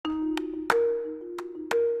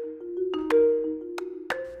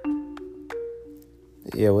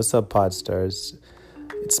Yeah, what's up, Podstars?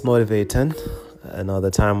 It's motivating.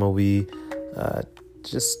 Another time where we uh,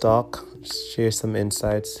 just talk, share some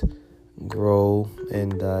insights, grow,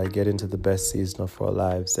 and get into the best season of our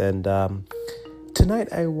lives. And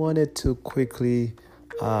tonight, I wanted to quickly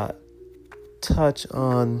uh, touch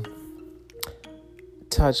on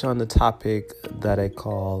touch on the topic that I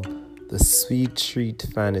call the sweet treat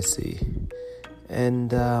fantasy.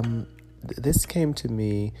 And this came to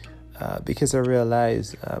me because I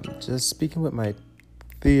realized, just speaking with my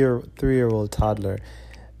 3 year old toddler,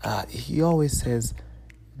 he always says,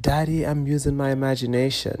 "Daddy, I'm using my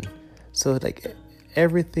imagination." So, like,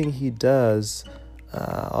 everything he does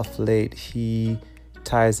of late, he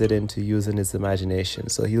ties it into using his imagination.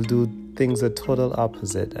 So he'll do things the total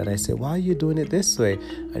opposite. And I say, "Why are you doing it this way?"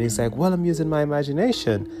 And he's like, "Well, I'm using my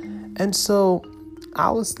imagination." And so I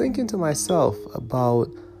was thinking to myself about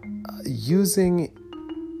using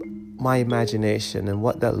my imagination and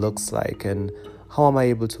what that looks like and how am I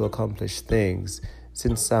able to accomplish things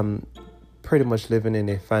since I'm pretty much living in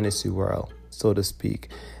a fantasy world, so to speak.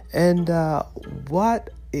 And what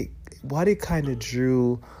it kind of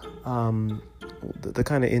drew, the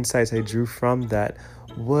kind of insights I drew from that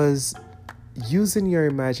was using your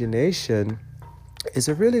imagination is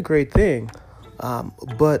a really great thing.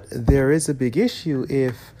 But there is a big issue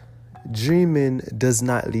if dreaming does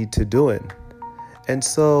not lead to doing. And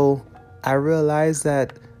so I realized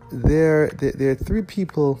that there are three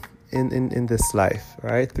people in this life,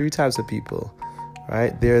 right? Three types of people,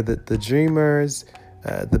 right? They're the dreamers,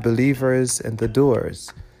 the believers, and the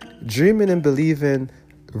doers. Dreaming and believing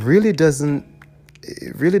really doesn't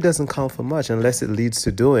it really doesn't count for much unless it leads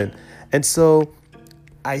to doing. And so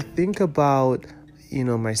I think about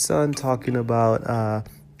my son talking about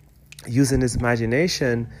using his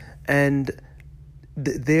imagination, and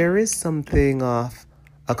there is something of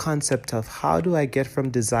a concept of how do I get from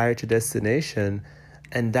desire to destination,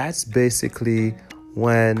 and that's basically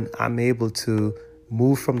when I'm able to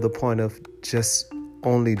move from the point of just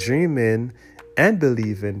only dreaming and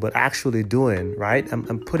believing, but actually doing, right?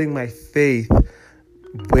 I'm putting my faith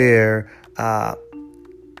where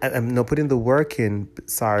I'm not putting the work in,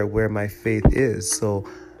 where my faith is. So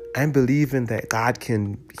I'm believing that God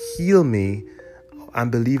can heal me. I'm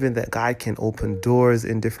believing that God can open doors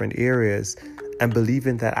in different areas. I'm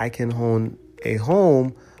believing that I can own a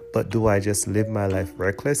home, but do I just live my life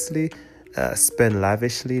recklessly, spend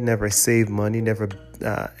lavishly, never save money, never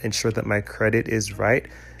ensure that my credit is right?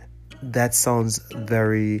 That sounds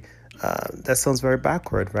very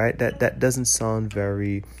backward, right? That doesn't sound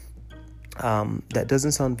very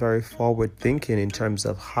forward thinking in terms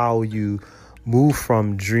of how you move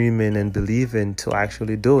from dreaming and believing to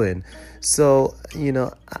actually doing. So,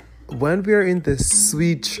 when we're in this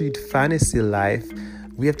sweet treat fantasy life,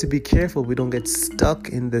 we have to be careful we don't get stuck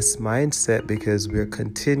in this mindset because we're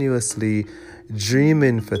continuously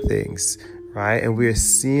dreaming for things, right? And we're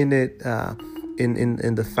seeing it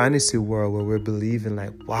in the fantasy world where we're believing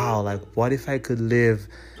like, wow, like what if I could live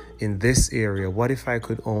in this area? What if I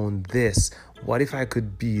could own this? What if I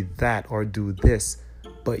could be that or do this?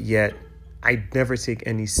 But yet I never take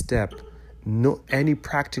any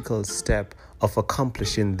practical step of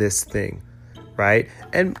accomplishing this thing, right?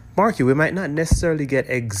 And mark you, we might not necessarily get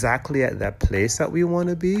exactly at that place that we want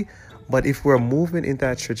to be, but if we're moving in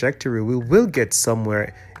that trajectory, we will get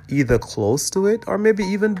somewhere either close to it or maybe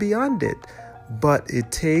even beyond it. But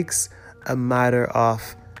it takes a matter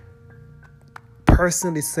of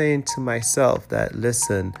personally saying to myself that,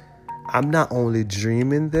 listen, I'm not only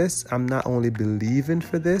dreaming this, I'm not only believing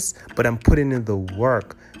for this, but I'm putting in the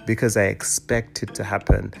work because I expect it to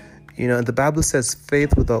happen. The Bible says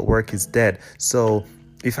faith without work is dead. So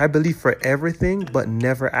if I believe for everything, but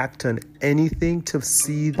never act on anything to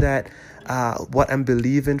see that what I'm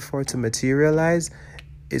believing for to materialize,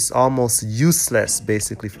 it's almost useless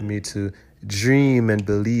basically for me to dream and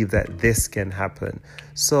believe that this can happen.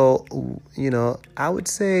 So, I would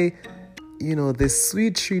say, this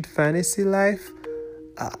sweet treat fantasy life,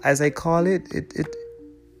 as I call it,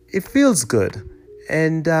 it feels good.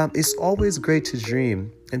 And it's always great to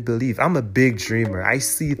dream and believe. I'm a big dreamer. I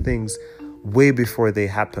see things way before they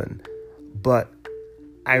happen. But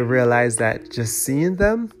I realize that just seeing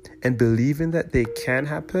them and believing that they can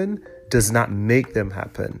happen does not make them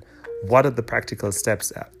happen. What are the practical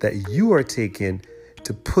steps that you are taking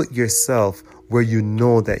to put yourself where you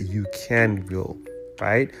know that you can go,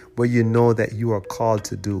 right? Where you know that you are called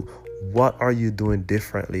to do? What are you doing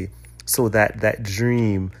differently so that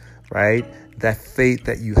dream, right? That faith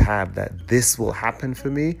that you have that this will happen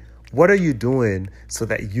for me, what are you doing so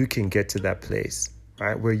that you can get to that place,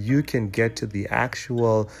 right? Where you can get to the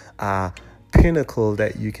actual pinnacle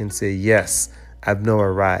that you can say, yes, I've now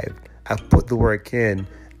arrived. I've put the work in.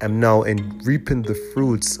 I'm now reaping the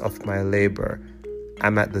fruits of my labor.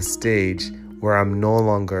 I'm at the stage where I'm no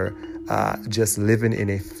longer just living in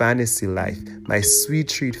a fantasy life. My sweet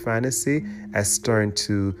treat fantasy has turned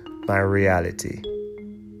to my reality.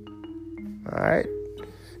 All right.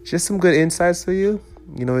 Just some good insights for you.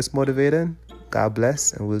 It's motivating. God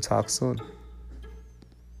bless, and we'll talk soon.